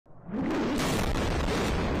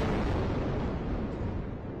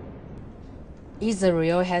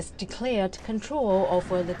Israel has declared control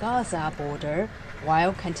over the Gaza border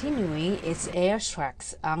while continuing its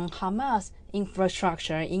airstrikes on Hamas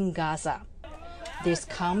infrastructure in Gaza. This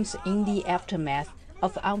comes in the aftermath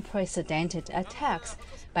of unprecedented attacks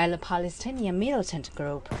by the Palestinian militant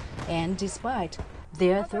group and despite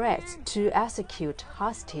their threats to execute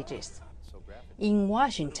hostages. In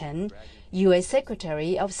Washington, U.S.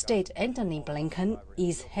 Secretary of State Antony Blinken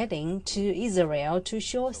is heading to Israel to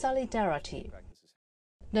show solidarity.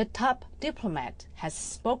 The top diplomat has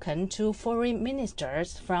spoken to foreign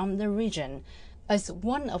ministers from the region, as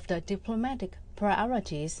one of the diplomatic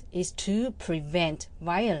priorities is to prevent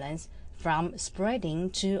violence from spreading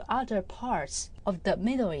to other parts of the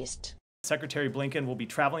Middle East. Secretary Blinken will be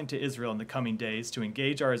traveling to Israel in the coming days to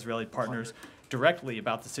engage our Israeli partners directly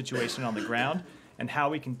about the situation on the ground and how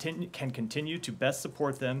we can continue to best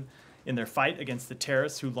support them in their fight against the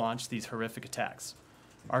terrorists who launched these horrific attacks.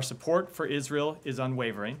 Our support for Israel is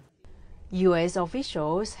unwavering. U.S.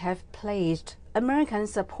 officials have pledged American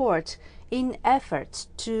support in efforts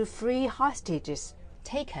to free hostages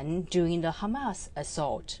taken during the Hamas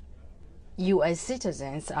assault. U.S.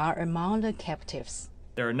 citizens are among the captives.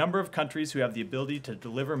 There are a number of countries who have the ability to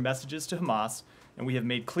deliver messages to Hamas, and we have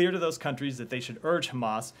made clear to those countries that they should urge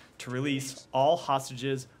Hamas to release all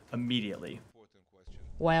hostages immediately.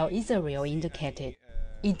 While Israel indicated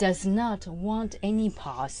it does not want any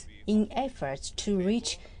pause in efforts to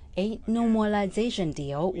reach a normalization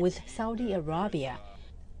deal with Saudi Arabia,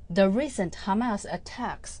 the recent Hamas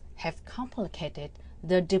attacks have complicated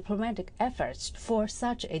the diplomatic efforts for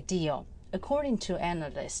such a deal, according to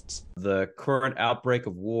analysts. The current outbreak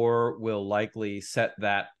of war will likely set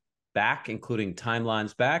that back, including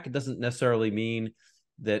timelines back. It doesn't necessarily mean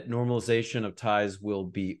that normalization of ties will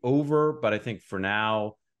be over, but I think for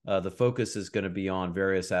now, the focus is going to be on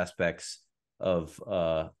various aspects of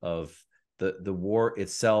the war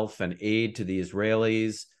itself and aid to the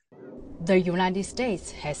Israelis. The United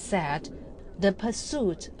States has said the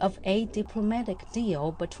pursuit of a diplomatic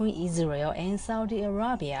deal between Israel and Saudi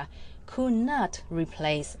Arabia could not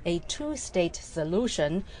replace a two-state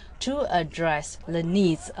solution to address the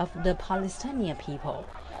needs of the Palestinian people,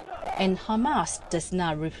 and Hamas does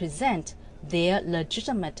not represent their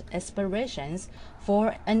legitimate aspirations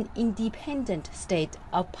for an independent state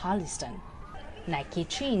of Palestine. Nike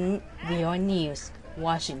Chin, VOANews,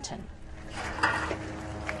 Washington.